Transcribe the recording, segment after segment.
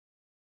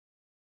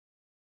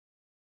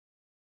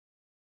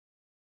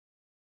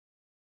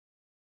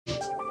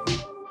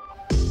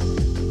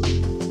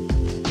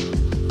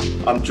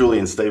I'm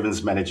Julian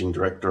Stevens, Managing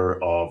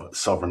Director of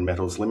Sovereign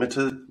Metals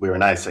Ltd. We're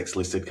an ASX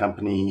listed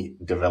company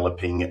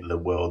developing the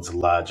world's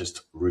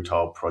largest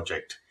rutile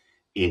project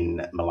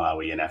in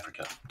Malawi in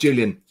Africa.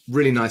 Julian,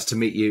 really nice to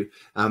meet you.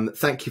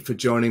 Thank you for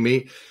joining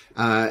me.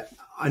 I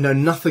know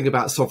nothing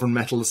about Sovereign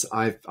Metals.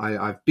 I've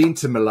been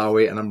to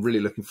Malawi, and I'm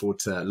really looking forward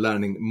to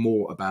learning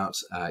more about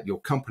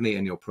your company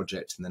and your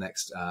project in the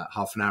next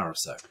half an hour or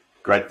so.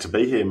 Great to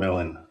be here,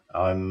 Melin.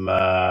 I'm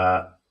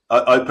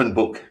open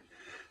book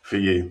for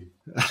you.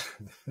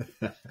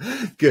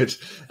 Good.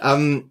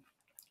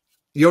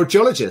 You're a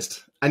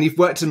geologist, and you've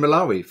worked in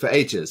Malawi for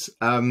ages.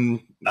 I am,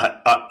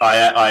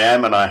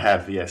 and I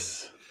have,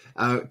 yes.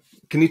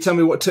 Can you tell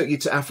me what took you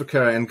to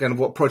Africa and kind of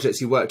what projects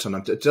you worked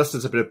on? Just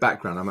as a bit of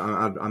background,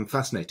 I'm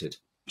fascinated.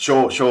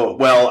 Sure.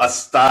 Well, I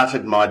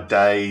started my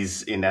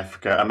days in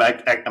Africa.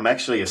 I'm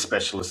actually a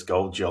specialist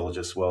gold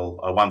geologist. Well,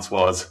 I once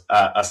was.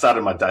 I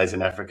started my days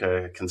in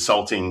Africa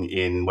consulting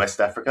in West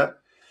Africa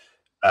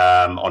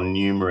on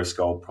numerous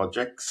gold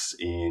projects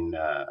in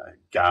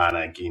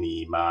Ghana,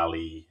 Guinea,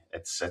 Mali,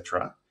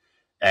 etc.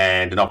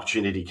 And an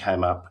opportunity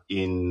came up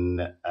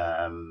in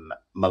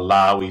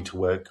Malawi to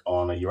work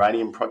on a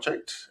uranium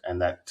project,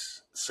 and that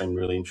seemed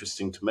really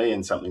interesting to me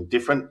and something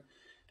different.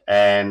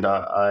 And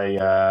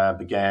I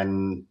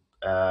began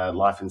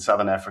life in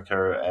Southern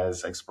Africa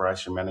as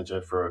exploration manager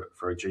for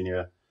a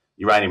junior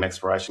uranium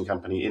exploration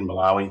company in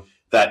Malawi.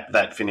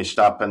 That finished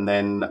up, and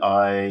then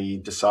I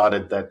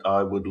decided that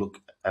I would look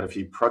at a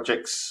few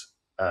projects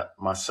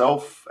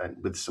myself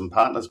and with some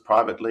partners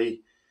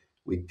privately.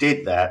 We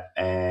did that,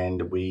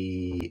 and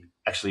we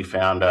actually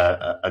found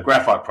a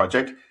graphite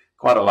project,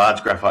 quite a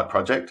large graphite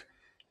project,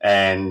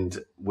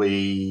 and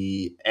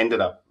we ended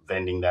up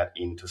vending that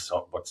into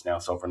what's now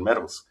Sovereign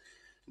Metals.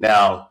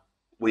 Now,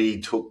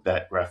 we took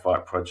that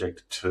graphite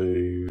project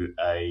to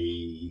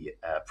a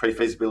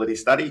pre-feasibility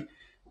study.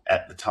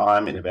 At the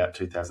time, in about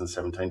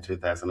 2017,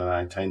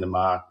 2018, the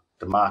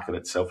market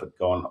itself had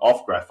gone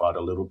off graphite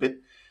a little bit,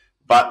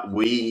 but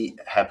we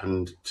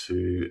happened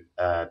to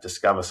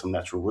discover some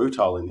natural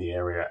rutile in the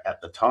area at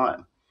the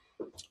time.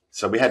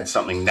 So we had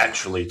something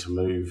naturally to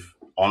move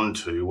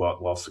onto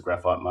whilst the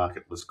graphite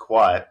market was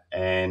quiet,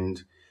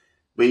 and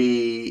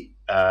we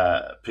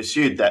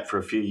pursued that for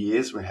a few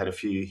years. We had a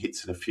few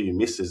hits and a few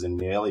misses in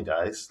the early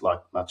days, like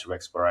much of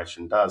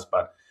exploration does,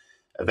 but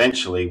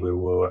eventually we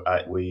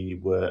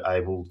were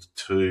able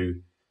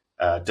to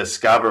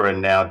discover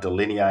and now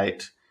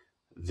delineate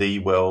the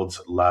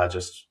world's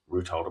largest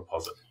rutile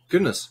deposit.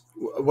 Goodness,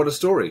 what a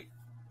story!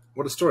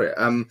 What a story!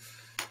 And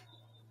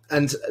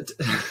I'm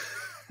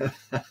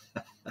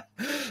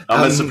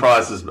as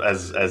surprised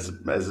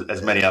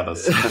as many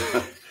others.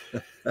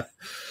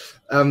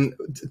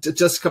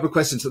 Just a couple of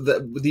questions.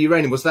 The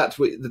uranium, was that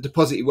the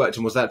deposit you worked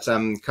on? Was that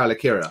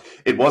Kasiya?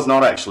 It was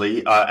not actually,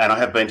 and I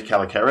have been to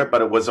Kasiya,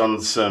 but it was on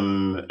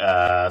some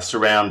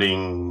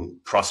surrounding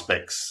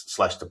prospects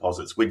 /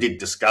 deposits. We did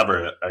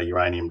discover a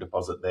uranium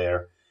deposit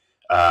there,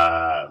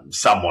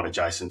 somewhat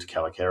adjacent to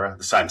Kasiya,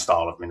 the same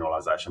style of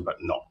mineralisation, but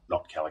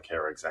not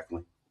Kasiya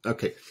exactly.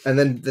 Okay, and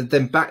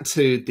then back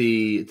to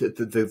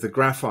the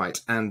graphite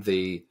and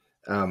the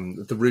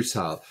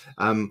rutile.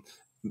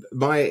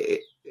 My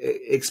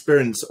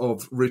experience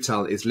of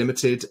rutile is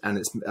limited, and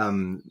it's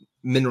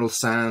mineral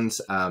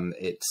sands.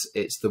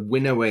 It's the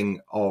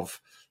winnowing of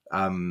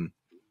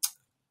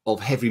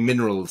heavy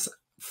minerals,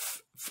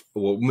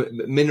 or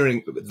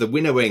the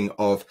winnowing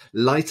of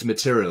lighter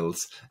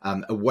materials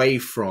away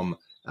from.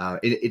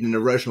 In an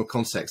erosional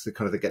context,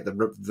 they get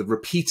the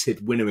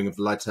repeated winnowing of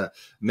lighter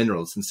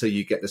minerals, and so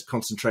you get this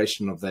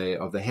concentration of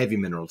the heavy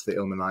minerals, the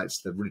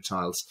ilmenites, the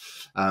rutiles,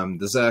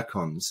 the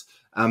zircons.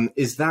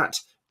 Is that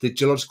the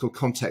geological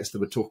context that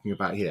we're talking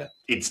about here?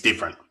 It's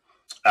different,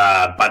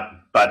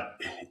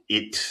 but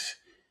it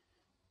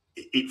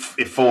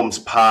forms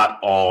part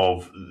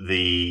of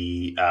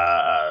the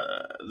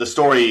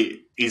story.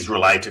 Is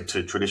related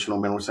to traditional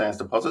mineral sands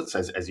deposits,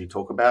 as you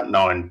talk about,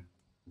 known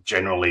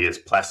generally as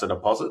placer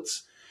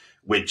deposits,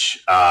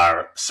 which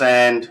are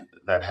sand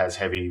that has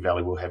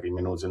valuable heavy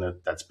minerals in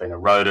it that's been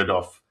eroded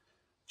off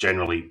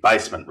generally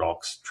basement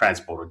rocks,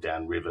 transported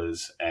down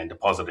rivers and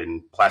deposited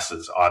in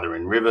placers, either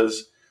in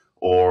rivers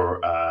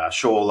or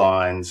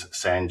shorelines,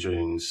 sand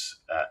dunes,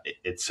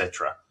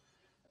 etc.,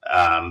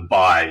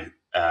 by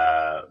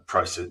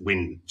process,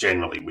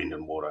 generally wind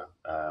and water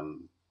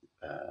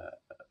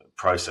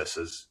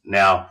processes.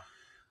 Now,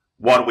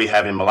 what we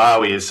have in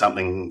Malawi is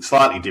something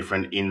slightly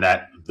different in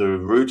that the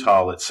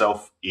rutile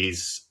itself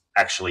is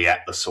actually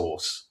at the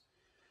source.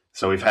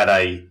 So we've had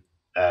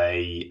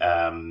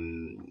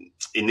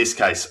in this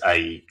case,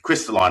 a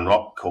crystalline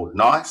rock called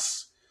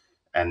gneiss,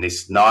 and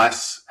this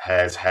gneiss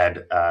has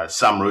had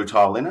some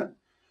rutile in it.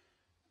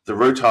 The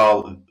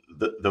rutile,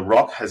 the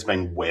rock has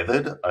been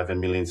weathered over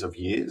millions of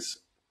years,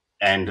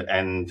 and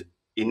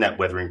in that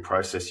weathering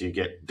process, you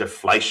get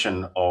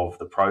deflation of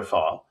the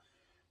profile.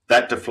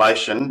 That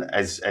deflation,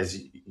 as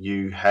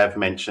you have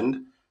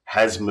mentioned,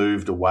 has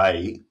moved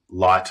away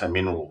lighter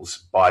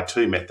minerals by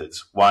two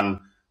methods. One,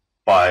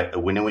 by a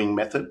winnowing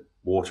method,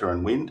 water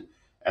and wind,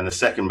 And the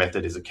second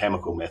method is a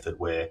chemical method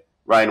where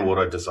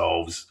rainwater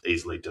dissolves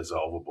easily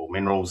dissolvable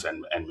minerals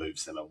and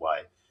moves them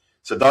away.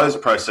 So those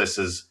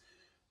processes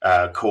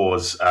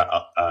cause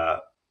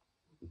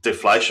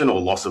deflation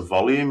or loss of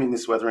volume in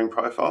this weathering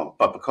profile.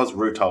 But because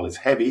rutile is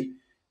heavy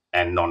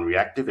and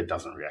non-reactive, it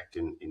doesn't react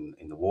in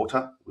the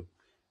water.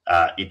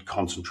 It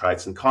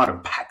concentrates and kind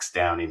of packs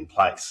down in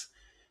place.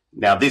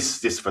 Now,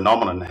 this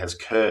phenomenon has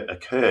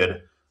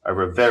occurred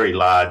over a very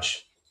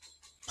large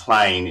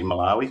plain in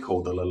Malawi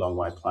called the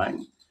Lilongwe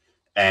Plain.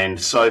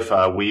 And so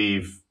far,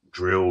 we've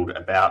drilled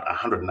about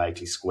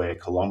 180 square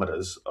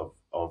kilometres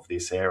of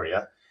this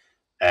area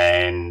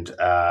and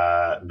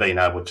been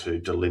able to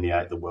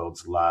delineate the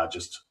world's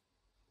largest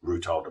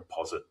rutile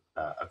deposit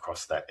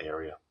across that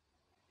area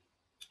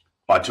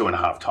by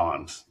 2.5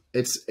 times.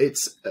 It's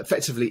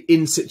effectively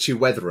in situ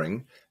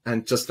weathering,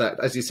 and just that,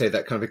 as you say,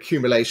 that kind of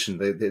accumulation.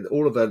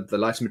 All of the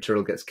lighter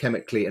material gets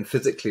chemically and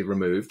physically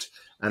removed,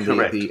 and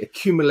the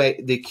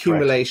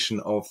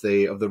accumulation of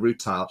the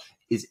rutile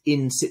is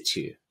in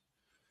situ.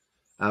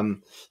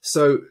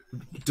 So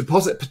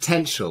deposit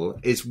potential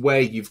is where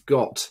you've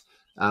got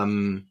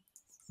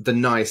the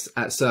gneiss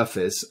at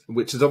surface,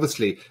 which is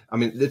obviously, I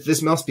mean,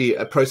 this must be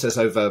a process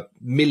over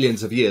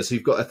millions of years. So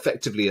you've got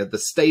effectively the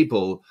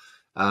stable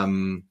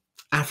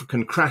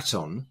African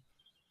craton,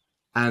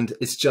 and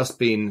it's just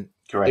been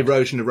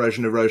erosion, and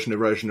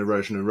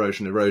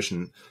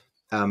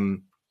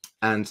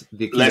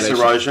the less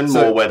erosion,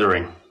 more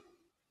weathering.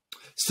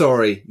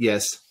 Sorry,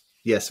 yes,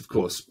 of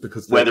course,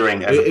 because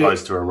weathering as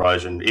opposed to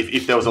erosion.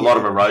 If there was a lot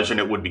of erosion,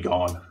 it would be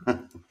gone.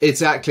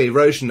 Exactly,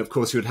 erosion, of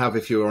course, you would have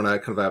if you were on a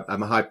kind of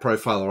a high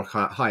profile or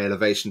high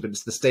elevation, but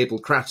it's the stable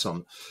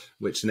craton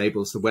which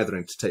enables the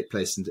weathering to take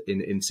place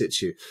in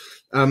situ.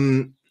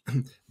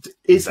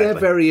 Is there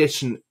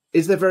variation?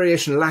 Is there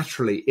variation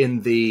laterally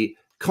in the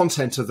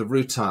content of the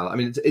rutile? I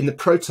mean, in the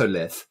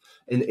protolith,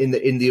 in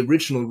the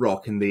original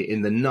rock, in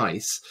the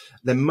gneiss,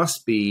 there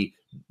must be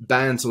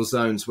bands or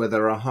zones where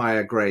there are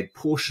higher grade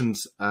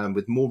portions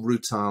with more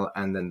rutile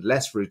and then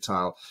less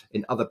rutile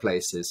in other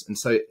places. And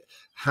so,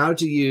 how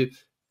do you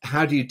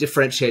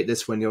differentiate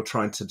this when you're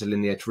trying to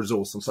delineate a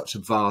resource on such a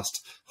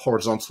vast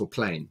horizontal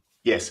plane?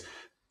 Yes,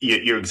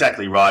 you're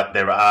exactly right.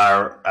 There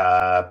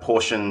are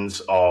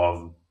portions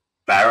of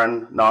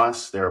barren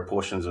gneiss. There are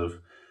portions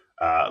of,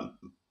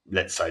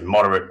 let's say,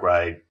 moderate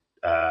grade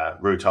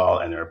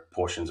rutile, and there are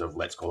portions of,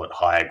 let's call it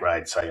higher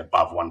grade, say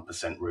above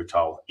 1%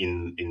 rutile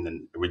in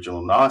the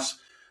original gneiss.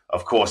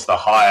 Of course, the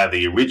higher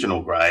the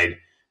original grade,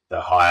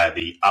 the higher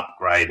the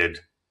upgraded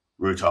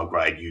rutile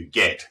grade you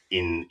get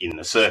in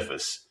the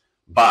surface.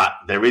 But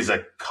there is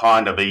a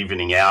kind of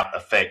evening out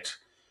effect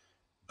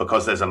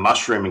because there's a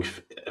mushrooming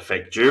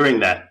effect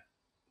during that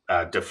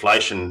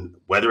deflation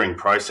weathering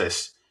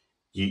process.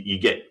 You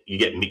get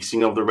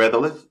mixing of the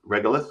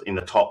regolith in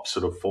the top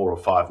sort of 4 or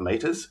 5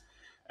 meters,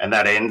 and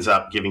that ends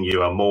up giving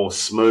you a more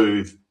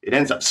smooth. It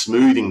ends up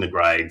smoothing the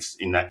grades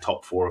in that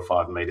top 4 or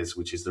 5 meters,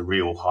 which is the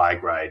real high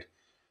grade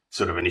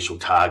sort of initial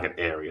target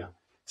area.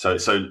 So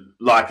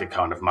like a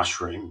kind of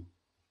mushroom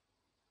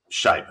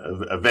shape,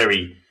 a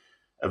very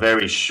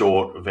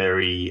short,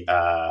 very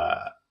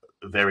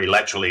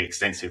laterally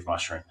extensive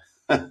mushroom.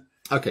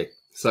 Okay.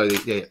 So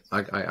yeah,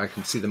 I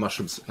can see the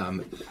mushrooms.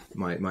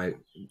 My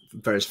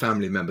various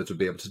family members would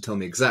be able to tell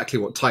me exactly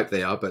what type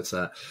they are, but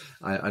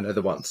I know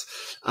the ones.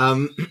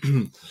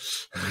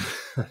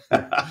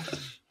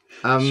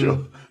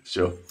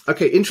 Sure.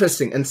 Okay,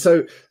 interesting. And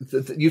so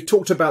you've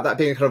talked about that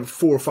being a kind of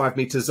 4 or 5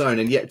 meter zone,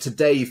 and yet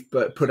today you've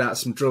put out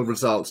some drill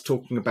results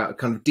talking about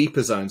kind of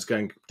deeper zones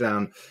going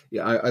down.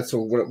 Yeah, I saw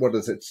what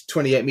is it?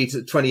 28 meters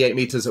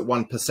at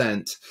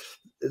 1%.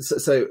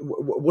 So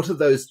what are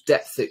those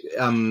depth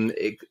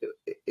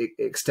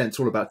extents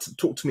all about?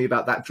 Talk to me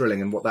about that drilling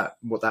and what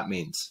that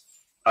means.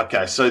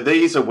 Okay, so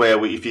these are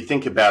where if you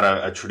think about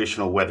a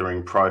traditional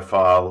weathering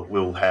profile,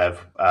 we'll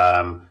have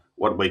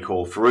what we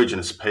call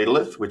ferruginous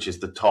pedolith, which is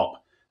the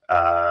top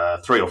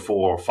 3 or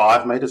 4 or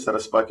 5 meters that I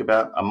spoke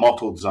about. A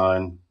mottled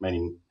zone,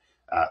 meaning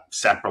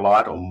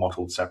saprolite or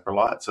mottled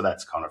saprolite. So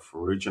that's kind of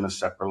ferruginous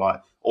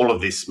saprolite. All of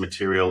this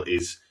material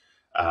is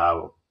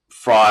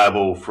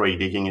friable, free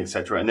digging,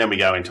 etc. And then we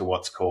go into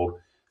what's called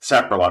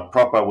saprolite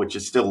proper, which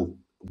is still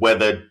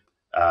weathered,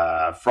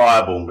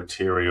 friable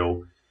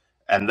material.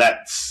 And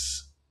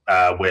that's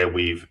where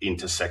we've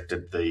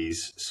intersected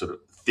these sort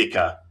of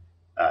thicker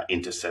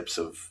intercepts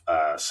of,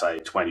 say,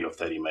 20 or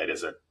 30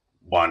 meters at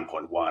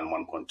 1.1,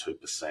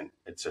 1.2%,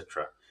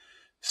 etc.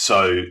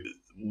 So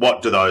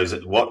what do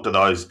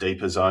those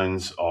deeper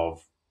zones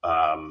of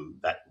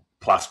that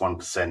plus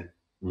 1%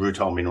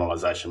 rutile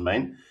mineralisation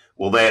mean?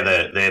 Well,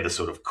 they're the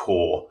sort of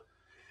core.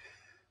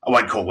 I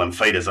won't call them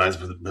feeder zones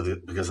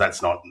because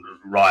that's not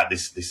right.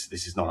 This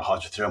is not a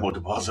hydrothermal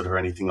deposit or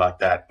anything like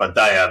that. But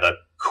they are the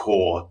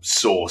core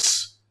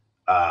source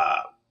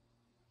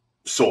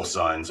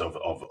zones of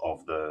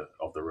the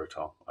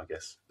rutile, I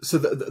guess. So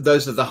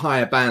those are the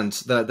higher bands,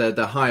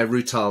 the higher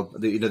rutile,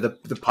 the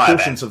higher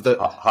portions bands, of the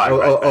higher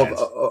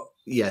bands.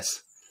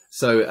 Yes.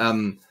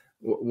 So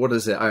what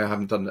is it? I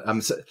haven't done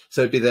it.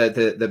 So it'd be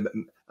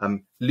the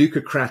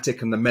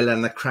leucocratic and the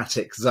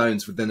melanocratic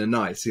zones within a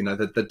gneiss, you know,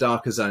 the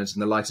darker zones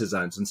and the lighter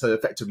zones. And so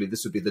effectively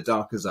this would be the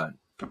darker zone.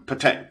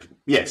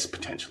 Yes,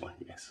 potentially,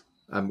 yes.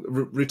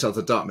 Rutile's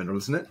a dark mineral,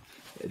 isn't it?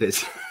 It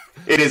is.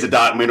 It is a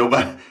dark mineral,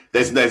 but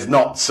there's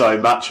not so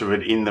much of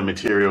it in the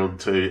material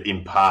to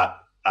impart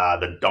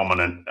the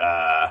dominant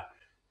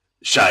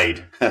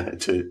shade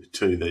to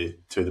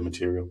the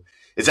material.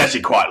 It's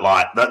actually quite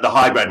light. The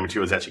high grade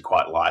material is actually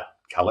quite light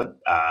coloured,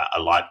 a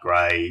light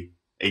grey,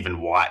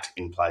 even white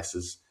in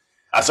places.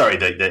 Sorry,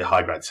 the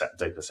high grade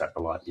deeper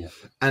saprolite. Yeah,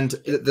 and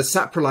the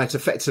saprolite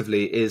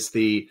effectively is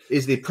the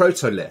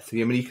protolith.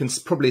 I mean, you can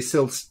probably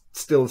still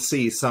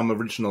see some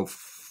original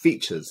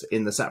features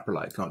in the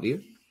saprolite, can't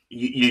you?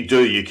 You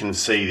do. You can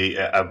see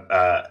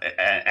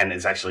and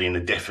it's actually in the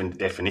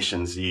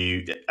definitions.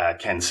 You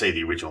can see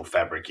the original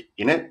fabric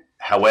in it.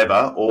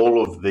 However,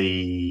 all of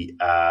the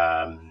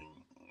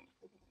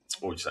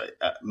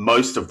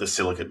most of the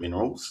silicate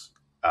minerals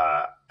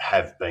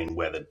have been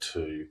weathered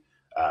to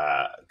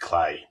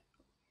clay,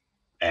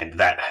 and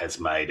that has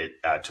made it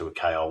to a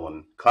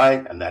kaolin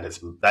clay, and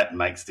that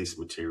makes this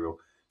material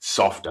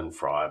soft and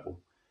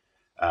friable.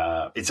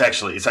 It's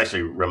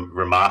actually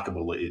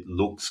remarkable. It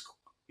looks,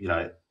 you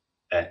know,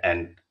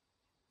 and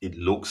it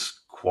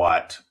looks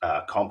quite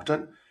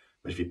competent.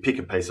 But if you pick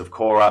a piece of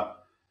core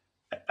up,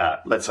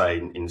 let's say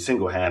in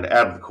single hand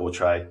out of the core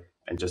tray,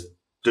 and just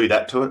do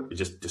that to it, it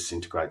just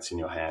disintegrates in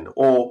your hand.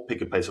 Or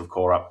pick a piece of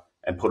core up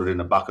and put it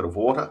in a bucket of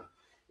water,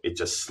 it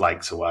just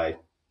slakes away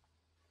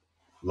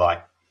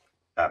like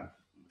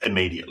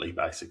immediately,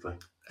 basically.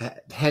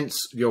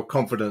 Hence your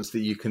confidence that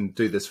you can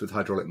do this with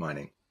hydraulic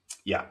mining.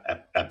 Yeah,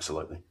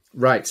 absolutely.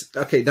 Right.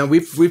 Okay. Now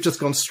we've just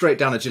gone straight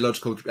down a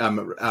geological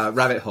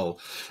rabbit hole,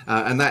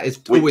 and that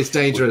is always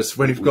dangerous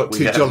when you've got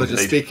two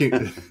geologists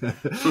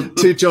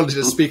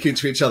speaking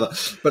to each other.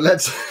 But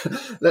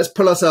let's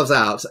pull ourselves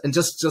out and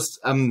just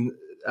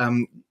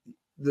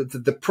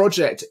the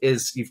project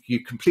is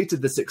you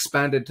completed this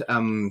expanded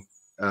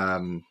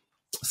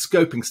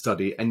scoping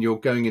study, and you're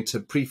going into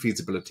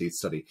pre-feasibility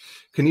study.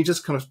 Can you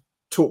just kind of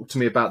talk to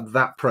me about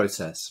that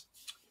process?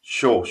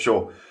 Sure.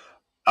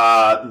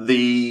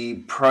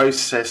 The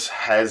process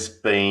has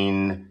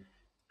been,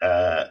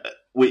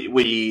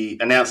 we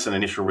announced an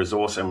initial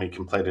resource and we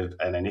completed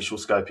an initial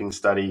scoping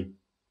study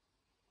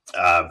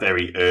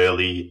very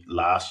early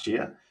last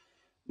year.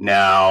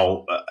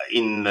 Now,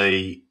 in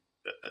the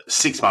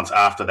 6 months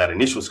after that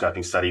initial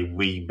scoping study,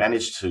 we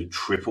managed to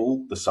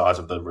triple the size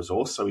of the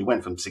resource. So we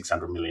went from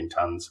 600 million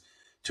tonnes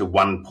to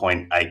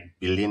 1.8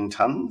 billion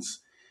tonnes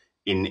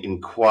in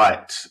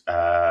quite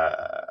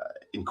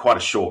a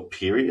short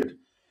period.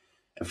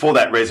 And for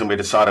that reason, we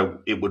decided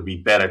it would be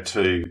better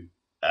to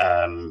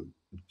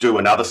do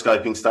another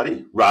scoping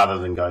study rather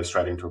than go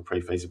straight into a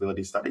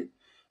pre-feasibility study.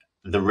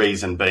 The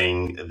reason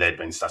being there'd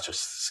been such a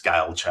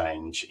scale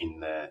change in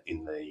the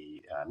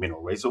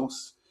mineral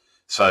resource.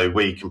 So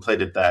we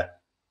completed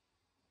that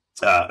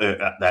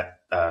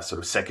sort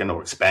of second or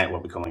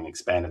what we're calling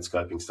expanded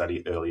scoping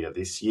study earlier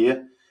this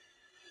year,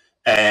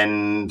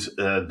 and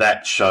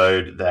that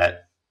showed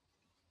that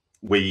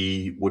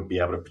we would be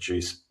able to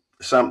produce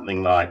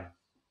something like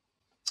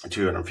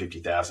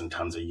 250,000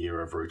 tonnes a year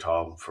of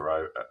rutile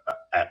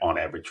on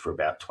average for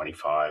about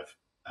 25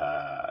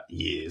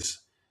 years,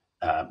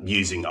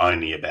 using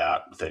only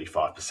about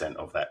 35%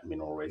 of that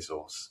mineral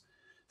resource.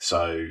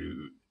 So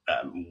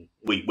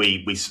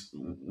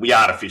we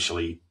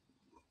artificially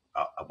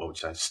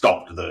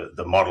stopped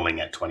the modelling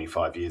at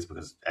 25 years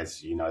because,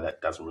 as you know,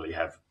 that doesn't really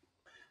have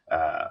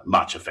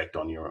much effect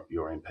on your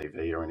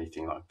NPV or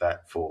anything like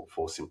that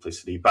for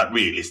simplicity. But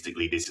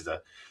realistically, this is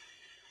a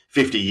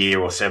 50-year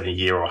or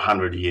 70-year or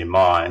 100-year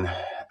mine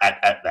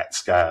at that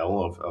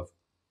scale of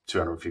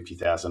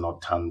 250,000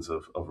 odd tonnes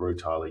of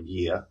rutile a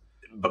year,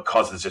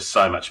 because there's just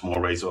so much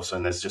more resource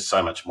and there's just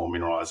so much more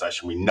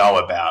mineralisation we know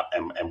about,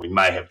 and we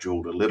may have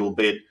drilled a little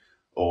bit,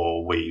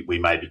 or we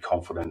may be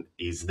confident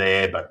is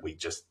there, but we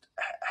just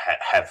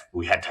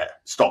we had to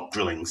stop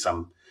drilling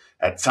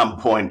at some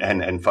point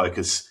and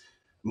focus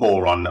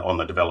more on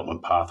the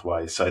development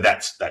pathway. So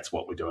that's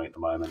what we're doing at the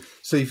moment.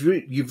 So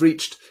you've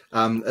reached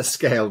a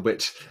scale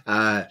which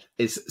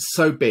is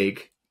so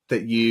big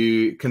that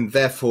you can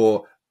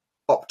therefore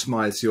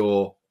optimize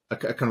your a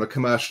kind of a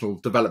commercial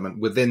development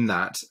within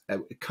that,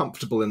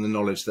 comfortable in the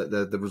knowledge that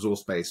the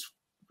resource base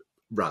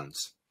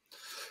runs.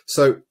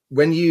 So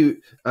when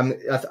you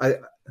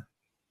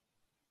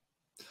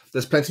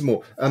there's plenty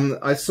more.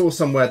 I saw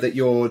somewhere that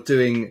you're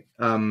doing.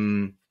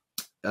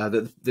 I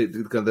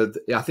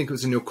think it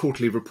was in your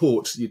quarterly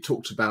report. You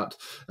talked about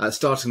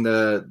starting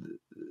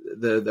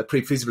the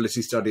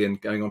pre-feasibility study and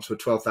going on to a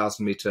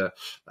 12,000 meter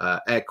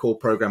air core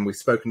program. We've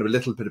spoken a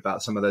little bit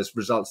about some of those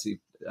results that you've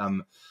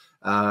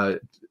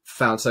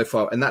found so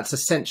far, and that's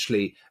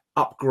essentially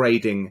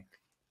upgrading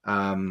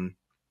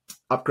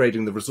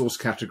the resource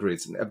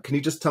categories. Can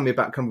you just tell me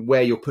about kind of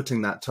where you're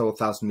putting that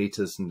 12,000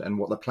 meters and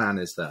what the plan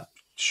is there?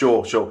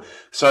 Sure.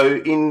 So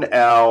in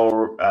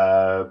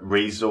our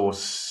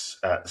resource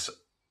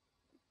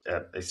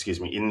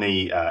in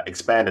the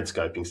expanded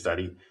scoping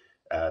study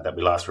that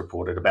we last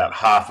reported, about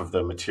half of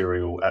the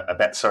material,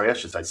 I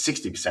should say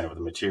 60% of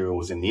the material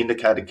was in the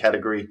indicated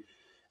category,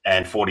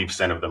 and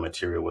 40% of the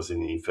material was in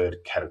the inferred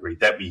category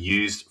that we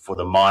used for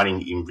the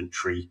mining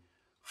inventory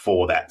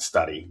for that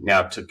study.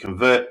 Now, to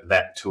convert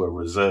that to a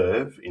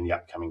reserve in the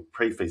upcoming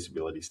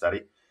pre-feasibility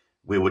study,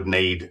 we would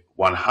need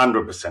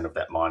 100% of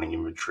that mining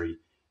inventory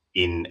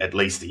in at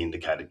least the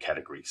indicated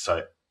category.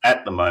 So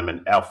at the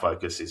moment, our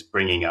focus is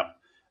bringing up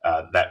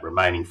that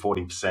remaining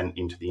 40%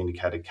 into the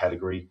indicated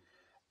category.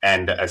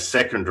 And a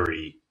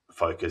secondary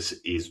focus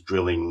is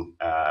drilling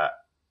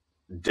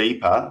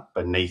deeper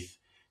beneath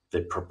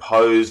the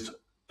proposed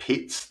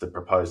pits, the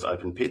proposed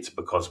open pits,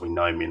 because we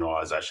know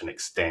mineralisation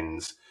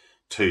extends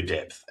to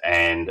depth.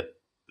 And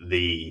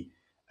the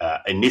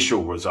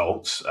initial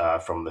results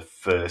from the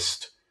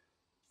first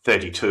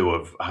 32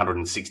 of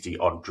 160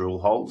 odd drill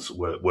holes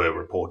were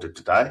reported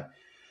today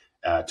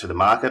to the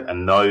market,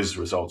 and those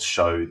results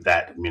show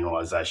that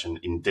mineralisation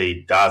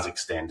indeed does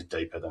extend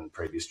deeper than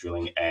previous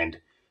drilling, and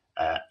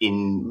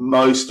in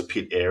most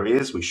pit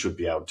areas we should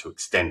be able to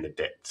extend the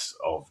depths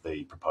of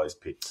the proposed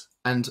pits.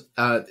 And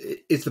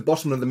is the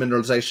bottom of the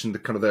mineralisation the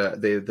kind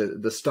of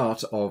the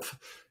start of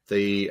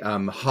the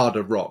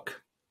harder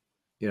rock?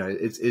 You know,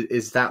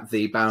 is that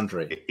the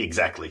boundary?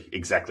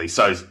 Exactly.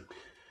 So,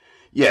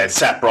 yeah,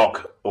 sap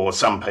rock, or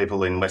some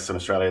people in Western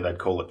Australia, they'd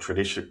call it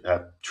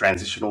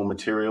transitional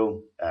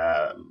material.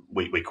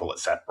 We call it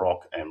sap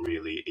rock, and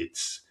really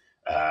it's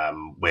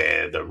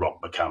where the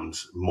rock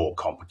becomes more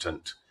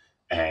competent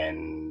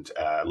and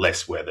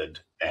less weathered,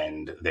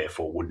 and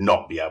therefore would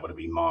not be able to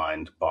be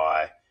mined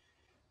by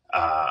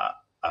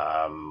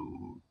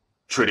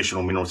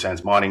traditional mineral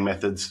sands mining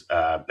methods,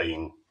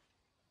 being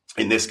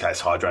in this case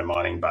hydro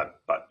mining,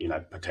 but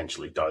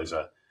potentially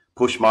dozer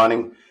push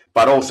mining,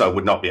 but also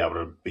would not be able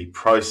to be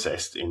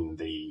processed in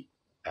the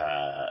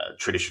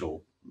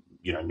traditional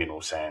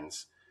mineral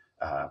sands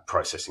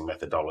processing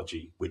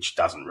methodology, which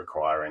doesn't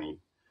require any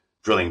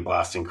drilling,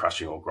 blasting,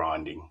 crushing or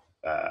grinding,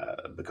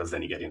 because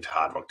then you get into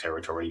hard rock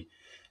territory,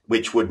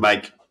 which would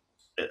make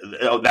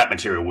that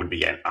material would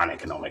be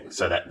uneconomic,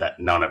 so that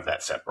none of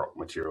that sap rock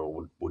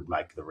material would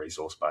make the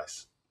resource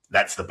base.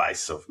 That's the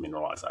base of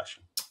mineralisation.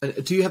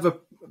 Do you have a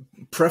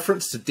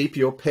preference to deepen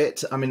your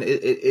pit? I mean,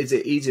 is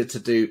it easier to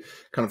do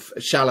kind of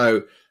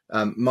shallow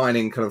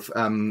mining, kind of,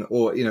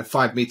 or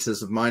 5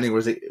 meters of mining, or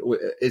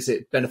is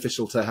it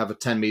beneficial to have a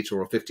 10 meter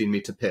or a 15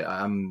 meter pit?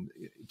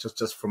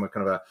 Just from a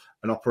kind of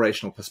an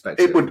operational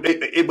perspective,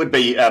 it would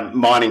be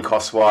mining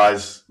cost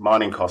wise.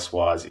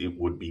 It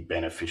would be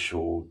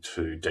beneficial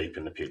to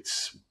deepen the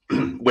pits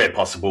where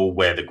possible,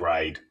 where the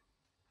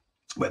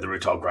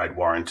rutile grade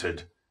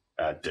warranted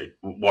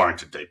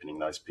deepening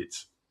those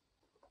pits.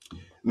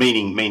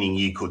 Meaning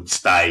you could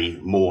stay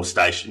more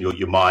stationary.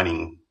 Your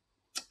mining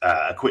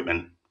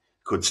equipment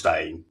could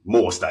stay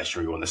more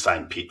stationary on the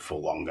same pit for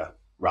longer,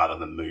 rather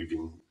than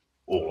moving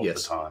all of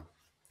the time.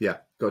 Yeah,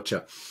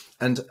 gotcha.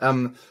 And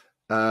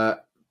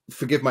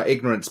forgive my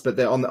ignorance, but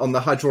on the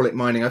hydraulic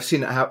mining, I've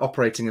seen it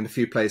operating in a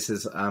few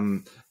places.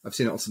 I've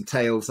seen it on some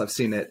tails. I've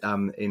seen it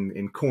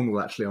in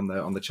Cornwall, actually, on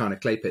the China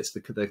clay pits, the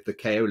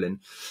kaolin.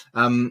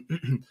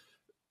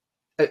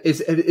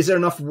 Is there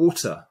enough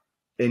water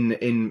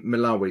in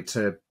Malawi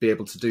to be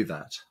able to do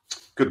that?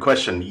 Good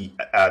question.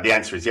 The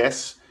answer is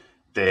yes.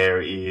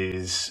 There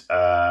is,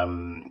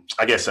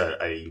 I guess,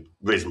 a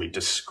reasonably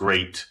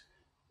discrete.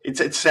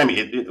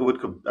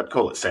 I'd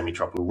call it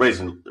semi-tropical,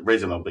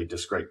 reasonably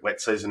discrete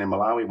wet season in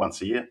Malawi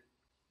once a year,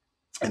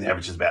 and the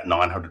average is about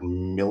 900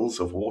 mils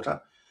of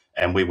water,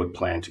 and we would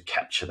plan to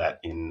capture that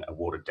in a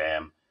water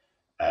dam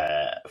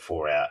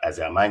as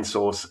our main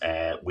source,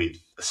 with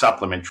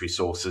supplementary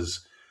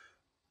sources.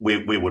 We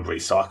would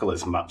recycle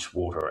as much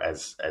water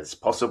as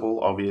possible,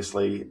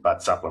 obviously,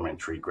 but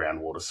supplementary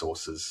groundwater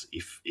sources,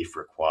 if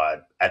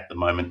required. At the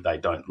moment, they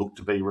don't look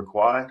to be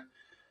required,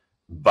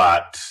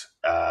 but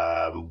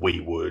we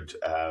would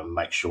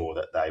make sure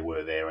that they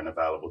were there and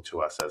available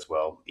to us as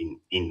well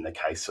in the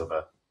case of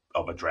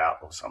a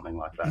drought or something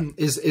like that.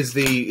 Is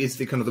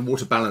the kind of the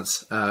water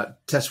balance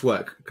test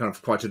work kind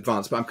of quite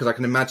advanced? But because I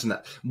can imagine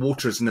that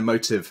water is an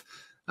emotive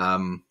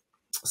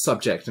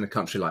subject in a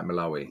country like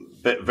Malawi.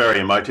 Very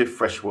emotive.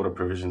 Freshwater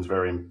provision is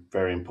very,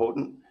 very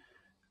important.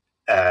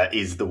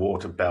 Is the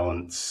water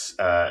balance?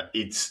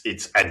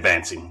 It's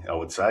advancing, I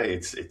would say.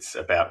 It's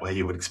about where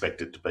you would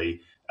expect it to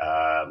be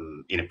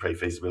in a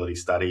pre-feasibility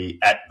study.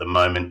 At the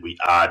moment, we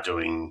are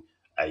doing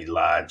a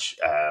large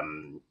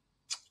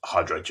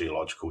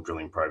hydrogeological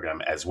drilling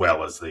program, as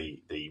well as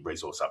the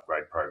resource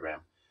upgrade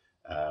program.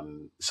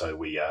 So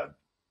we are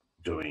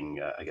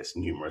doing, I guess,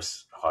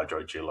 numerous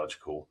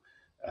hydrogeological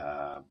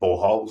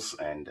boreholes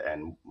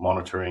and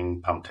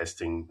monitoring, pump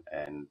testing,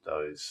 and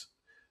those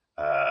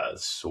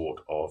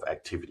sort of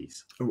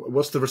activities.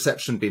 What's the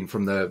reception been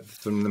from the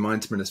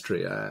Mines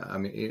Ministry? I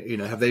mean,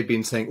 have they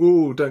been saying,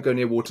 "Oh, don't go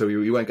near water,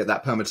 you won't get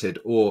that permitted,"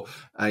 or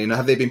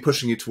have they been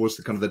pushing you towards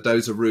the kind of the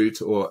dozer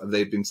route, or have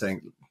they been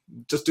saying,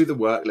 "Just do the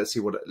work, let's see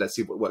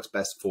what works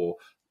best for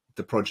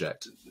the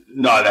project?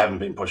 No, they haven't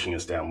been pushing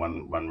us down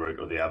one route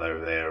or the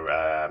other.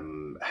 They're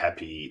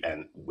happy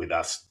and with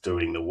us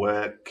doing the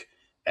work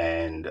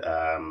and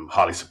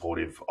highly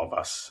supportive of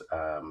us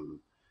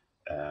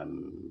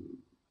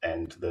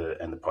and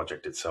the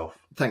project itself.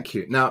 Thank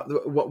you. Now,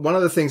 one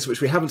of the things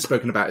which we haven't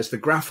spoken about is the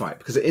graphite,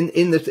 because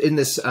in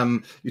this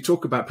you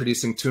talk about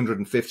producing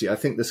 250. I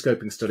think the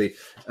scoping study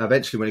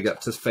eventually, when you get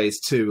up to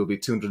phase 2, will be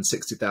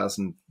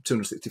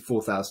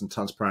 264,000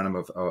 tons per annum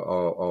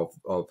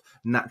of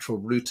natural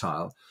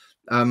rutile.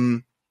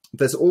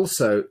 There's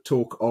also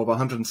talk of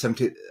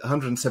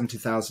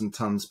 170,000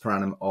 tons per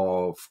annum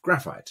of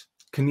graphite.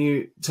 Can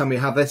you tell me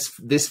how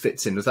this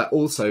fits in? Was that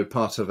also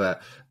part of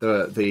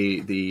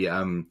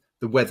the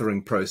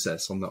weathering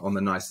process on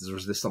the NICEs, or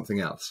is this something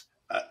else?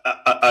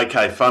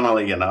 Okay,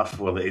 funnily enough,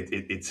 well,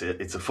 it's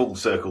a full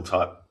circle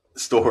type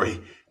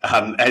story.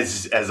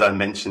 As I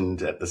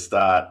mentioned at the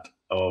start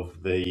of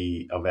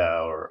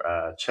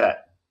our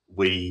chat,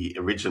 we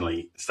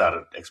originally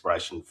started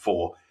exploration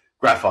for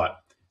graphite.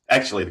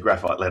 Actually, the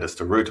graphite led us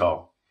to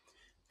rutile,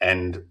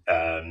 and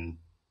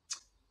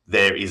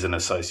there is an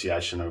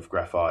association of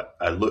graphite,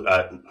 a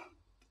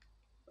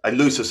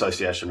loose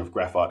association of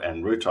graphite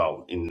and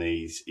rutile in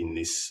this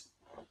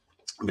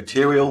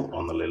material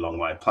on the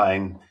Lilongwe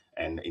Plain,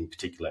 and in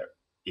particular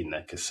in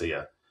the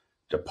Kasiya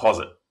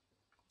deposit.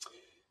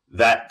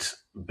 That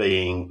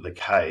being the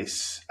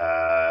case,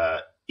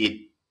 the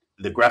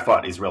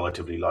graphite is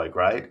relatively low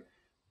grade,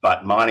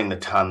 but mining the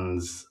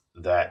tons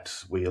that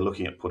we are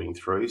looking at putting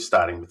through,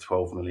 starting with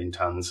 12 million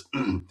tons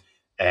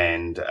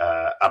and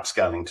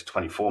upscaling to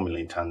 24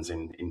 million tons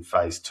in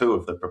phase 2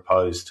 of the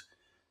proposed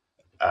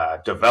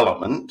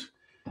development,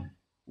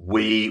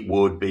 we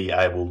would be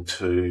able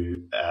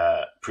to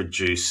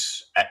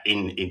produce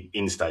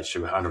in stage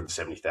 2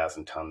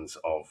 170,000 tons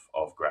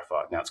of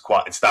graphite. Now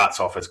it starts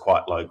off as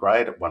quite low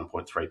grade at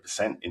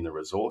 1.3% in the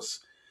resource,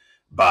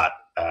 but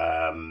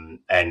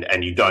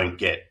and you don't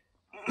get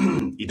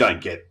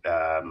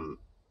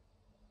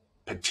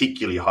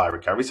particularly high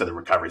recovery. So the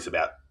recovery is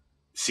about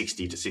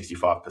 60 to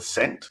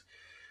 65%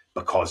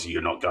 because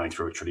you're not going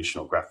through a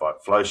traditional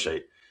graphite flow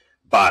sheet.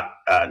 But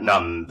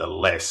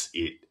nonetheless,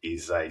 it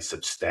is a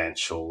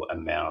substantial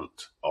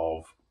amount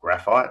of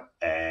graphite,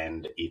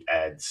 and it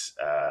adds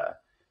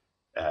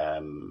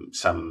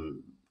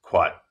some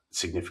quite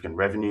significant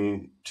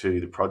revenue to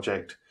the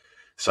project.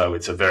 So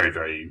it's a very,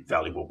 very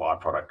valuable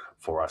byproduct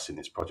for us in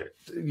this project.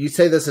 You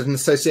say there's an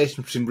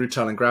association between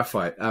rutile and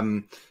graphite.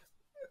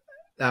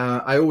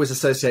 I always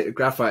associate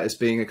graphite as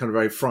being a kind of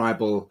very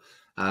friable,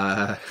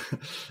 not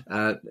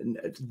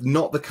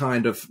the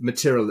kind of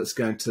material that's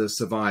going to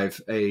survive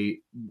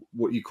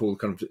what you call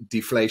kind of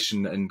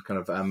deflation and kind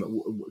of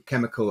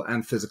chemical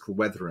and physical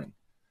weathering.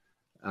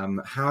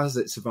 How has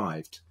it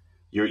survived?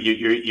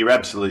 You're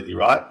absolutely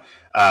right.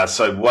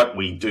 So what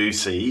we do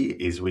see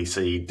is we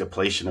see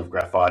depletion of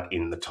graphite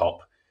in the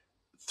top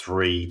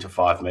 3 to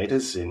 5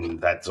 meters in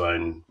that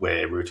zone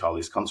where rutile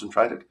is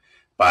concentrated.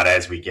 But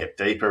as we get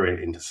deeper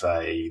into,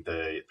 say,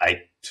 the 8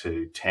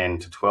 to 10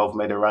 to 12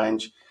 meter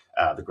range,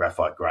 the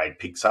graphite grade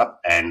picks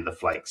up and the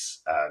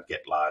flakes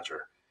get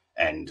larger.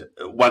 And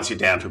once you're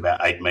down to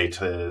about 8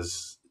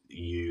 meters,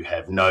 you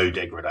have no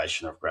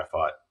degradation of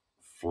graphite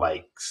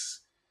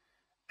flakes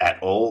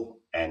at all.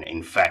 And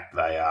in fact,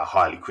 they are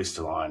highly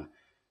crystalline,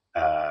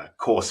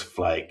 coarse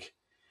flake,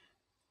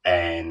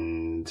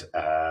 and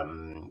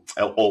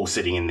all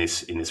sitting in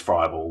this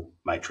friable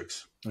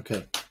matrix.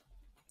 Okay.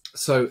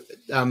 So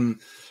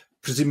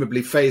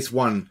presumably phase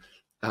 1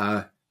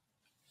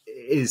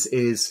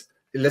 is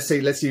let's say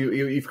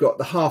you've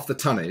got half the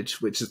tonnage,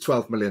 which is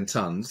 12 million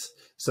tons.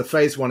 So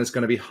phase 1 is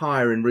going to be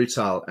higher in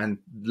rutile and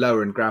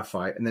lower in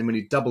graphite, and then when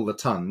you double the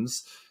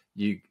tons,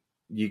 you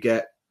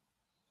get.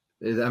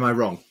 Am I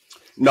wrong?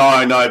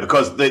 No,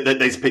 because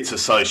these pits are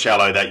so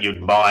shallow that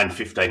you'd mine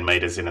 15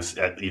 meters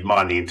you'd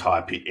mine the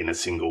entire pit in a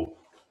single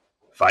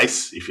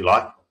face, if you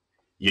like.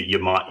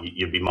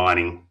 You'd be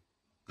mining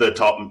the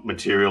top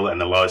material and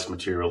the lowest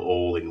material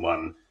all in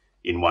one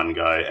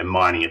go, and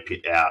mining a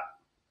pit out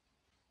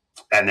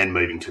and then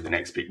moving to the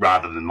next pit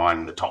rather than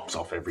mining the tops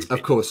off every pit.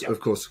 Of course,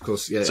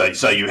 yeah.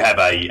 So you have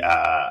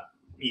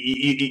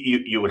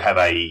you would have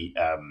a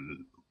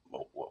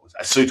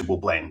suitable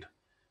blend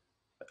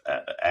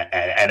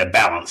and a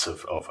balance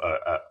of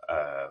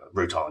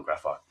rutile and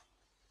graphite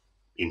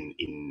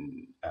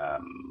in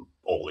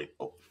all in.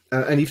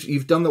 And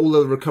you've done all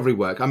the recovery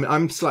work. I mean,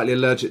 I'm slightly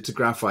allergic to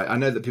graphite. I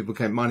know that people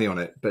make money on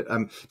it, but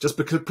just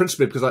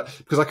because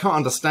I can't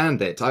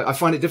understand it. I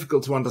find it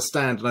difficult to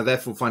understand, and I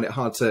therefore find it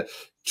hard to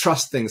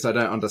trust things I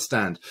don't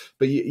understand.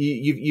 But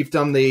you've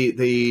done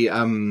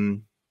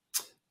you've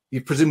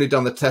presumably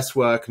done the test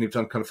work, and you've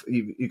done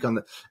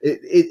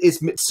is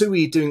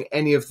Mitsui doing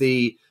any of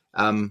the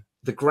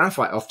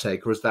graphite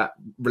offtake, or is that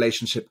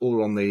relationship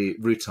all on the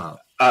rutile?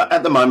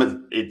 At the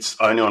moment, it's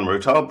only on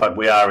rutile, but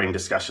we are in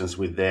discussions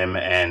with them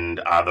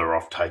and other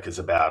off-takers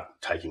about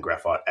taking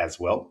graphite as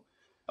well,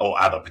 or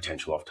other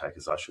potential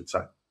off-takers, I should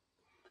say.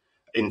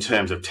 In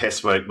terms of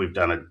test work, we've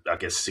done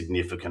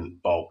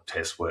significant bulk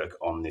test work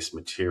on this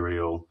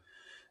material,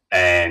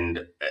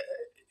 And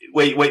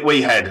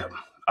we had,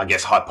 I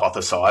guess,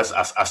 hypothesised,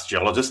 us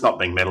geologists, not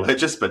being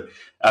metallurgists, but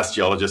us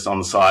geologists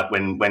on site,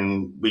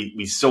 when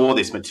we saw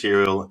this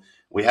material.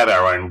 We have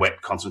our own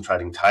wet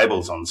concentrating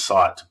tables on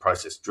site to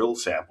process drill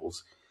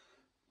samples.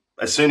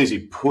 As soon as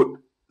you put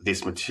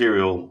this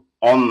material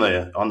on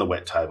the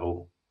wet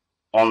table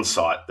on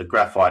site, the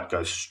graphite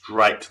goes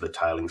straight to the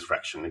tailings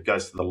fraction. It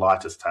goes to the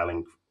lightest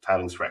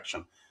tailings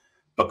fraction,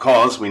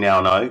 because we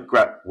now know,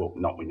 well,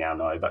 not we now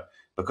know, but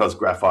because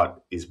graphite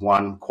is,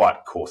 one,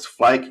 quite coarse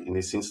flake in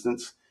this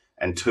instance,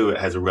 and two, it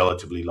has a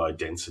relatively low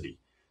density.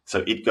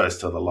 So it goes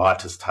to the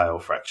lightest tail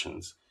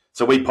fractions.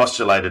 So we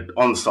postulated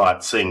on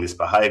site, seeing this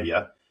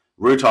behaviour,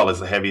 rutile is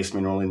the heaviest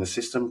mineral in the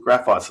system,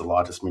 graphite's the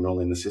lightest mineral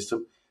in the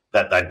system,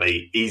 that they'd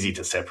be easy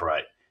to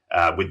separate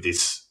with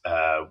this,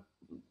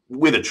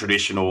 with a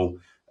traditional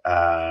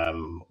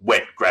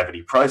wet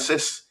gravity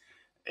process.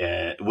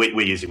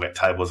 We're using wet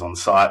tables on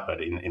site,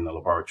 but in the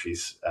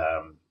laboratories,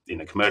 in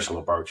the commercial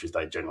laboratories,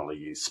 they generally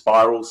use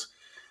spirals.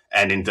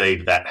 And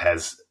indeed, that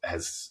has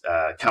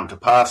come to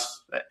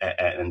pass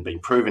and been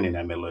proven in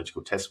our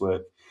metallurgical test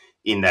work,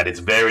 in that it's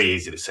very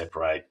easy to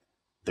separate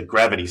the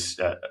gravity,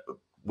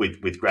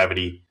 with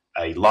gravity,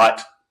 a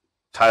light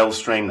tail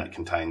stream that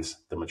contains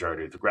the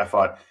majority of the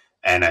graphite,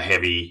 and a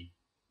heavy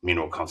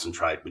mineral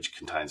concentrate which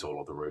contains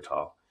all of the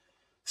rutile.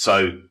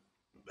 So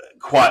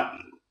quite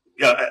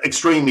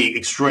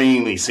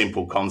extremely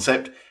simple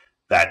concept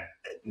that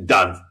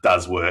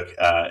does work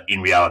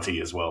in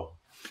reality as well.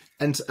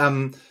 And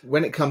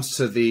when it comes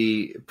to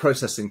the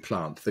processing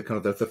plant, the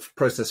kind of the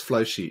process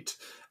flow sheet,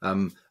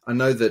 I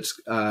know that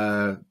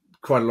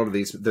quite a lot of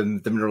these, the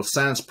mineral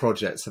sands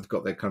projects have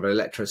got their kind of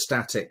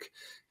electrostatic,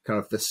 kind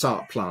of the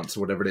SART plants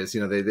or whatever it is.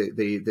 You know, they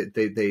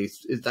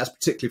that's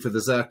particularly for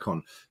the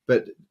zircon.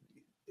 But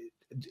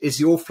is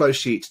your flow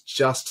sheet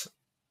just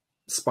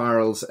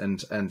spirals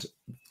and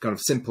kind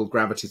of simple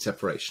gravity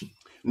separation?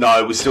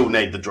 No, we still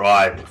need the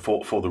dry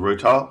for the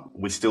rutile.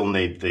 We still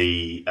need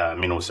the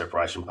mineral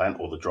separation plant,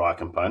 or the dry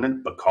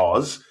component,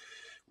 because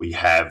we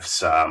have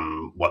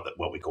some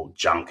what we call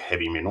junk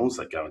heavy minerals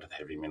that go into the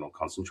heavy mineral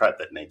concentrate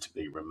that need to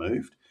be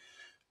removed.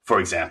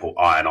 For example,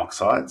 iron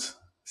oxides.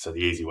 So the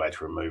easy way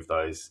to remove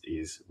those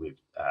is with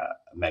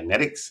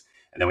magnetics.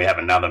 And then we have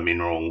another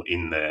mineral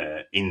in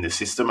the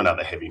system,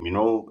 another heavy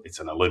mineral. It's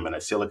an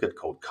aluminosilicate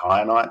called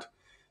kyanite,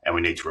 and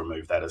we need to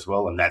remove that as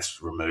well. And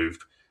that's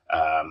removed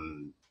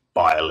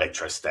by an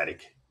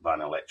electrostatic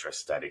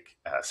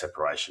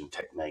separation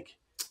technique.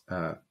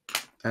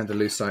 And the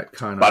lucite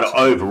kyanite.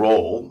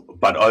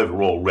 But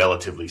overall,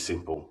 relatively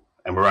simple.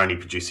 And we're only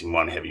producing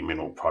one heavy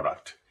mineral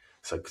product.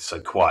 So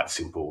quite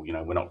simple. You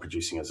know, we're not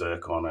producing a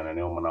zircon and an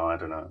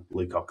ilmenite and a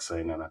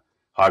leucoxene and a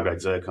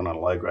high-grade zircon and a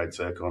low-grade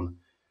zircon.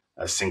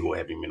 A single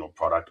heavy mineral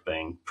product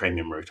being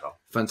premium rutile.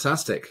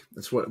 Fantastic.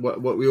 That's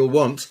what we all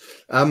want.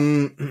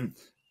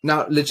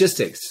 Now,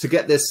 logistics. To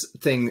get this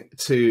thing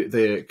to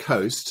the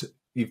coast,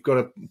 you've got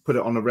to put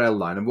it on a rail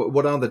line. And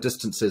what are the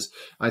distances?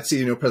 I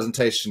see in your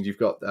presentation you've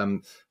got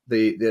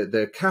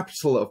the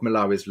capital of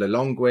Malawi is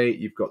Lilongwe.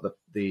 You've got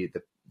the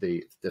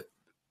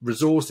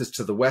resources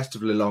to the west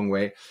of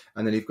Lilongwe,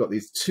 and then you've got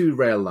these two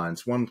rail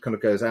lines. One kind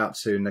of goes out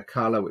to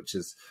Nacala, which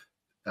is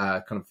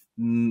kind of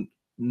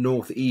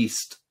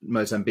northeast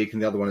Mozambique,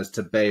 and the other one is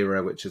to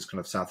Beira, which is kind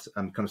of south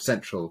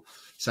central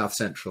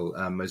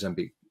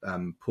Mozambique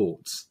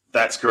ports.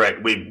 That's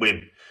correct.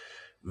 We're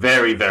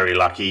very, very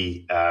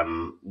lucky.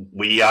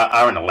 We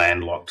are in a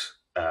landlocked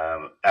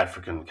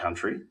African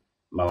country,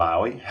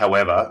 Malawi.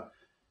 However,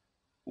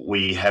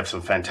 we have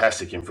some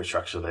fantastic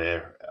infrastructure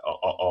there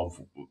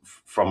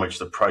from which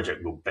the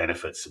project will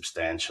benefit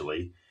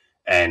substantially.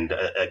 And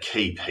a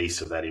key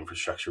piece of that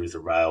infrastructure is a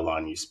rail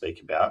line you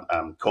speak about,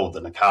 called the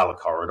Nacala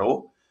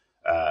Corridor,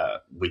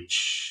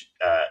 which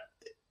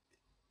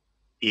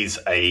is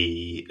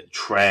a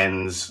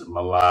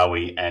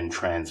trans-Malawi and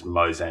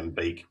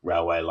trans-Mozambique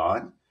railway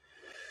line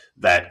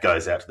that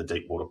goes out to the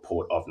deep water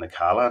port of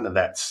Nacala. And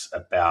that's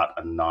about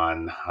a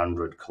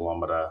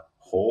 900-kilometre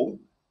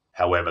haul.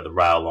 However, the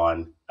rail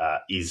line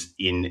is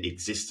in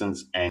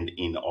existence and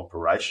in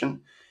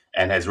operation,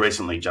 and has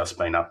recently just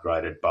been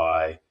upgraded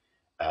by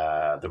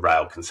the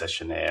rail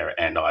concessionaire,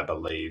 and I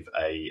believe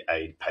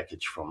a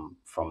package from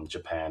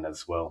Japan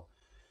as well.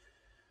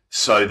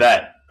 So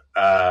that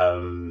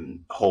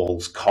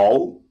hauls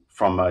coal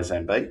from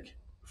Mozambique,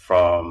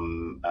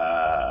 from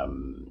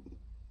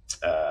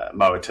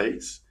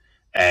Moatis,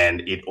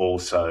 and it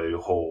also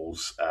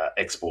hauls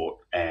export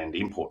and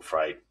import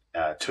freight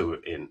to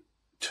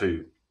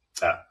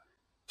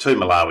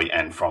Malawi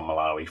and from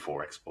Malawi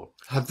for export.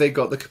 Have they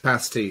got the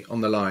capacity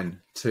on the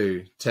line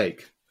to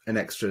take an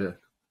extra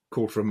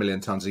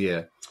 250,000 tonnes a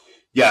year?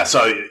 Yeah,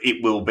 so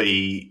it will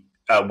be,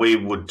 we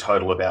would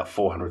total about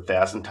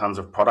 400,000 tonnes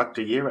of product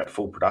a year at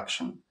full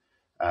production,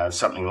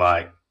 something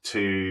like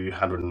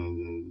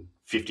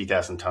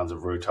 250,000 tonnes of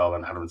rutile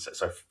and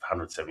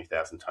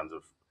 170,000 tonnes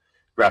of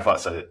graphite,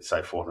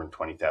 so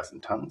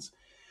 420,000 tonnes.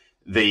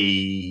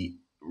 The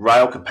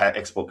rail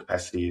export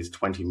capacity is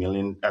 25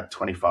 million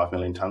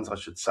tonnes, I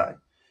should say,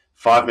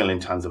 5 million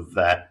tonnes of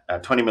that,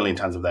 20 million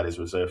tonnes of that is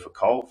reserved for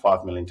coal,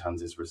 5 million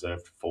tonnes is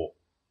reserved for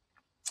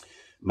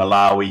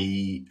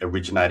Malawi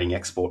originating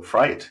export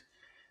freight.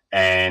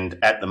 And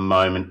at the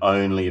moment,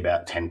 only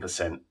about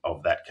 10%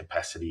 of that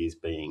capacity is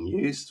being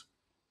used,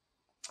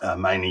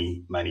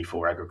 mainly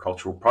for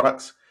agricultural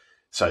products.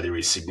 So there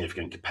is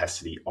significant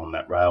capacity on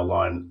that rail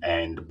line,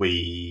 and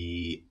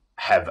we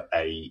have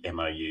a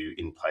MOU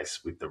in place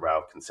with the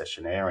rail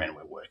concessionaire, and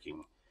we're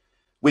working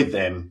with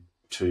them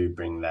to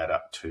bring that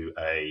up to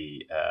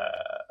a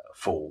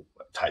full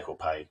take or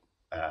pay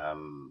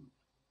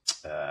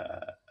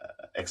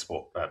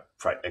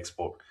freight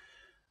export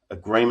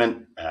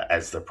agreement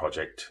as the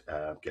project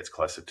gets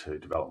closer to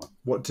development.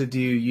 What did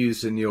you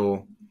use in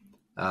your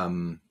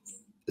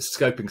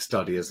scoping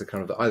study as the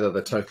kind of either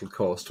the total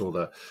cost or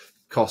the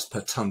cost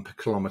per tonne per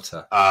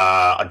kilometre?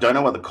 I don't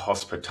know what the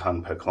cost per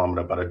tonne per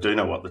kilometre, but I do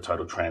know what the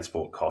total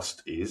transport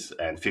cost is,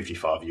 and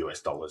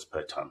 $55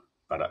 per tonne.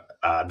 But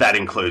that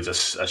includes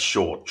a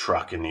short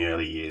truck in the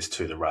early years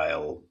to the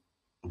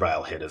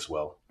railhead as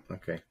well.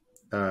 Okay.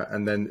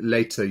 And then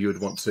later you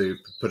would want to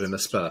put in a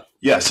spur.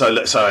 Yeah, so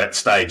at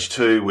stage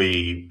 2,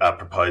 we are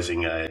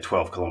proposing a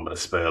 12-kilometre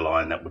spur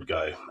line that would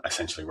go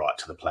essentially right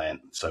to the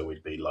plant. So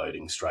we'd be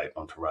loading straight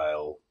onto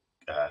rail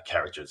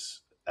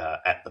carriages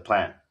at the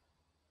plant,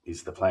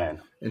 is the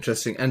plan.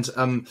 Interesting. And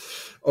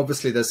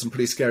obviously there's some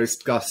pretty scary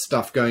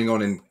stuff going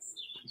on in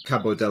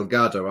Cabo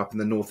Delgado up in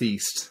the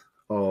northeast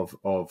of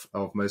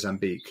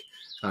Mozambique,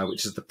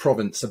 which is the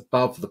province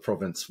above the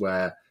province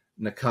where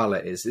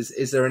Nacala is.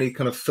 Is there any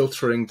kind of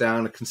filtering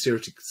down of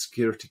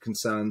security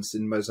concerns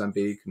in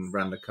Mozambique and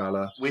around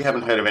Nacala? We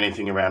haven't heard of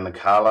anything around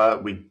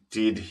Nacala. We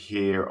did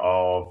hear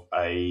of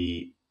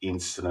a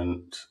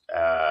incident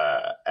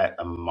at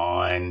a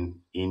mine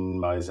in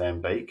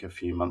Mozambique a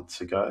few months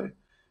ago,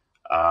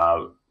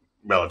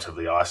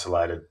 relatively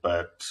isolated,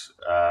 but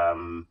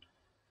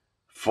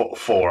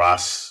for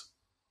us,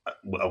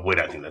 we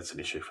don't think that's an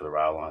issue for the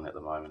rail line at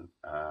the moment.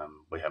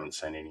 We haven't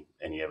seen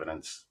any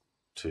evidence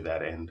to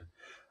that end.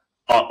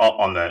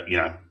 On the,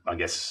 I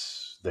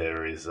guess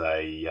there is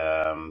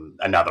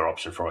another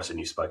option for us, and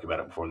you spoke about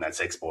it before, and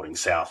that's exporting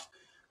south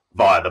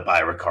via the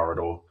Beira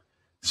corridor.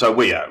 So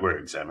we're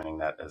examining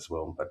that as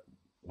well, but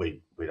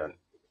we don't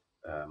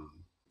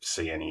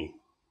see any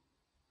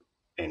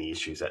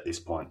issues at this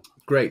point.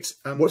 Great.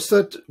 What's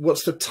the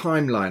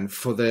timeline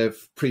for the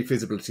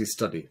pre-feasibility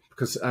study?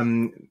 Because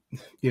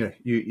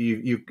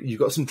you've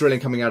got some drilling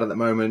coming out at the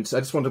moment. I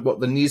just wondered what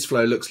the news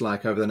flow looks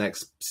like over the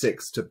next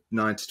 6 to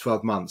 9 to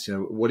 12 months.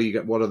 What do you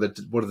get? What are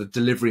the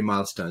delivery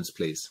milestones,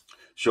 please?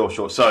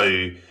 Sure.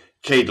 So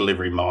key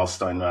delivery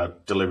milestone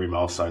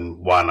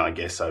 1, I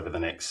guess, over the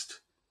next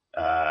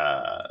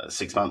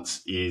 6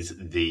 months is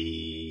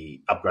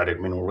the upgraded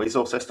mineral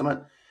resource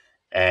estimate.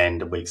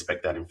 And we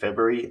expect that in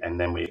February, and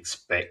then we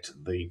expect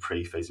the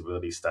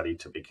pre-feasibility study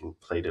to be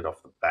completed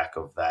off the back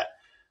of that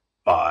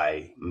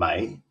by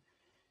May.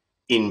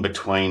 In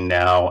between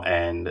now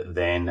and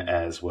then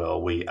as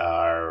well, we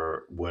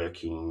are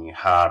working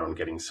hard on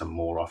getting some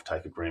more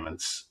offtake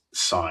agreements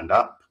signed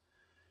up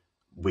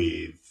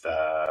with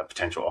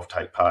potential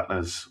offtake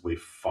partners. We're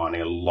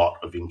finding a lot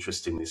of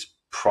interest in this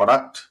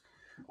product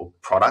or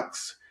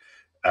products,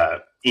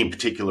 in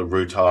particular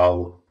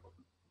rutile,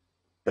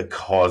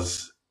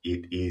 because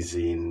it is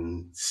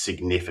in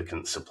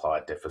significant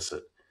supply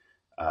deficit.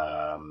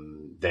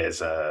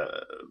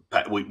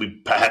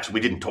 Perhaps we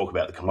didn't talk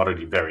about the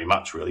commodity very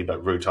much, really,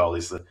 but rutile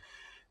is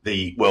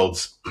the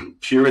world's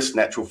purest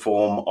natural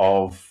form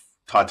of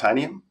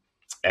titanium,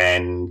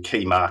 and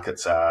key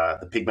markets are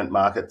the pigment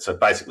market. So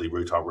basically,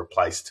 rutile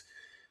replaced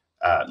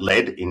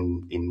lead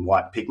in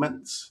white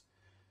pigments.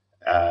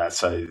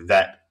 So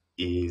that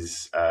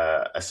is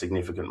a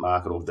significant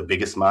market, or the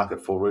biggest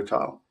market for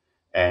rutile.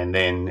 And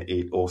then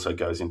it also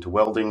goes into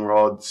welding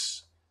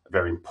rods, a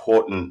very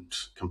important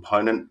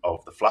component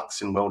of the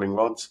flux in welding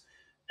rods.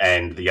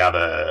 And the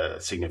other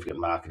significant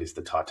market is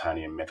the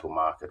titanium metal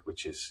market,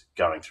 which is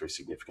going through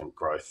significant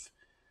growth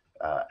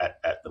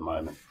at the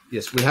moment.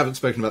 Yes, we haven't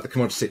spoken about the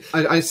commodity.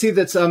 I see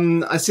that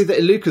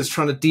Iluka's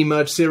trying to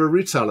demerge Sierra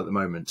Rutile at the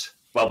moment.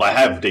 Well, they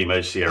have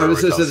demerged Sierra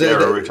Rutile.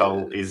 Sierra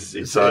Rutile is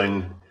its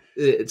own.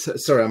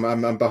 Sorry,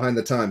 I'm behind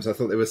the times. I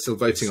thought they were still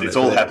voting on it. It's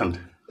all happened.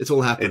 It's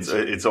all happened.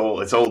 It's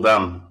all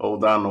done,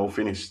 all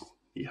finished.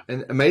 Yeah,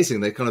 and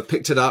amazing. They kind of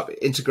picked it up,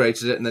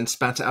 integrated it, and then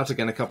spat it out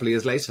again a couple of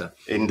years later.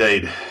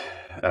 Indeed,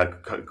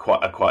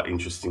 quite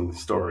interesting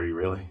story,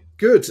 really.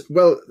 Good.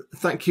 Well,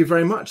 thank you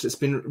very much. It's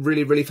been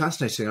really, really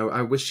fascinating.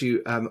 I wish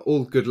you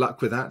all good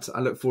luck with that. I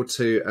look forward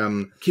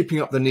to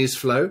keeping up the news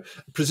flow.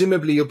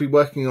 Presumably, you'll be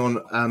working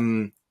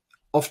on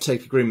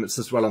offtake agreements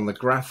as well on the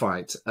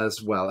graphite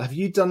as well. Have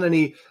you done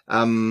any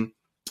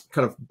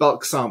kind of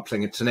bulk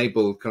sampling to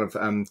enable kind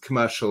of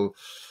commercial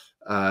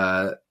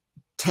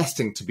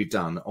testing to be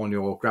done on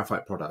your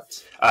graphite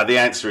products? The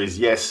answer is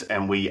yes,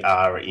 and we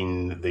are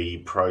in the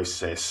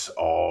process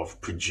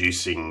of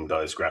producing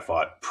those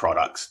graphite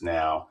products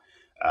now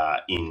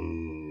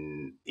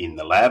in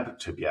the lab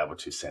to be able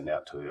to send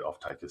out to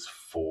off-takers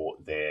for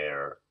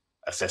their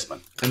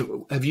assessment.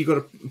 And have you got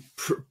a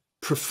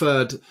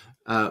preferred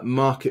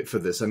market for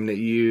this? I mean, are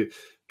you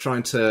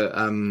trying to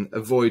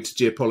avoid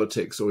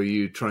geopolitics, or are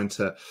you trying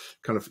to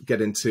kind of get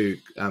into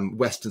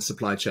Western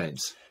supply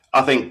chains?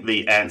 I think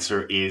the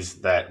answer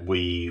is that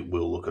we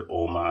will look at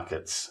all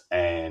markets,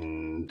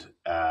 and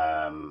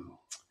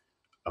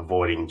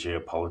avoiding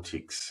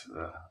geopolitics.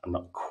 I'm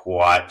not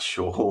quite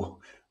sure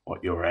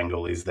what your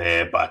angle is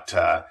there, but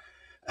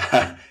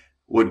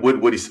would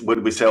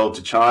we sell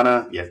to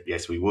China?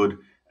 Yes, we would.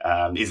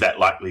 Is that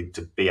likely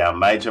to be our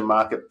major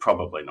market?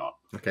 Probably not.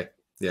 Okay.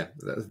 Yeah,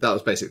 that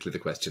was basically the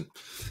question.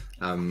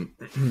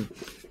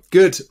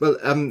 Good. Well,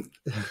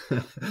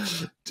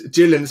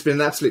 Julian, it's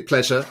been an absolute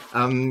pleasure.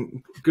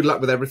 Good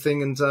luck with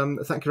everything, and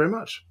thank you very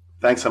much.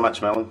 Thanks so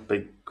much, Melon.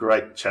 Been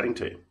great chatting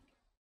to you.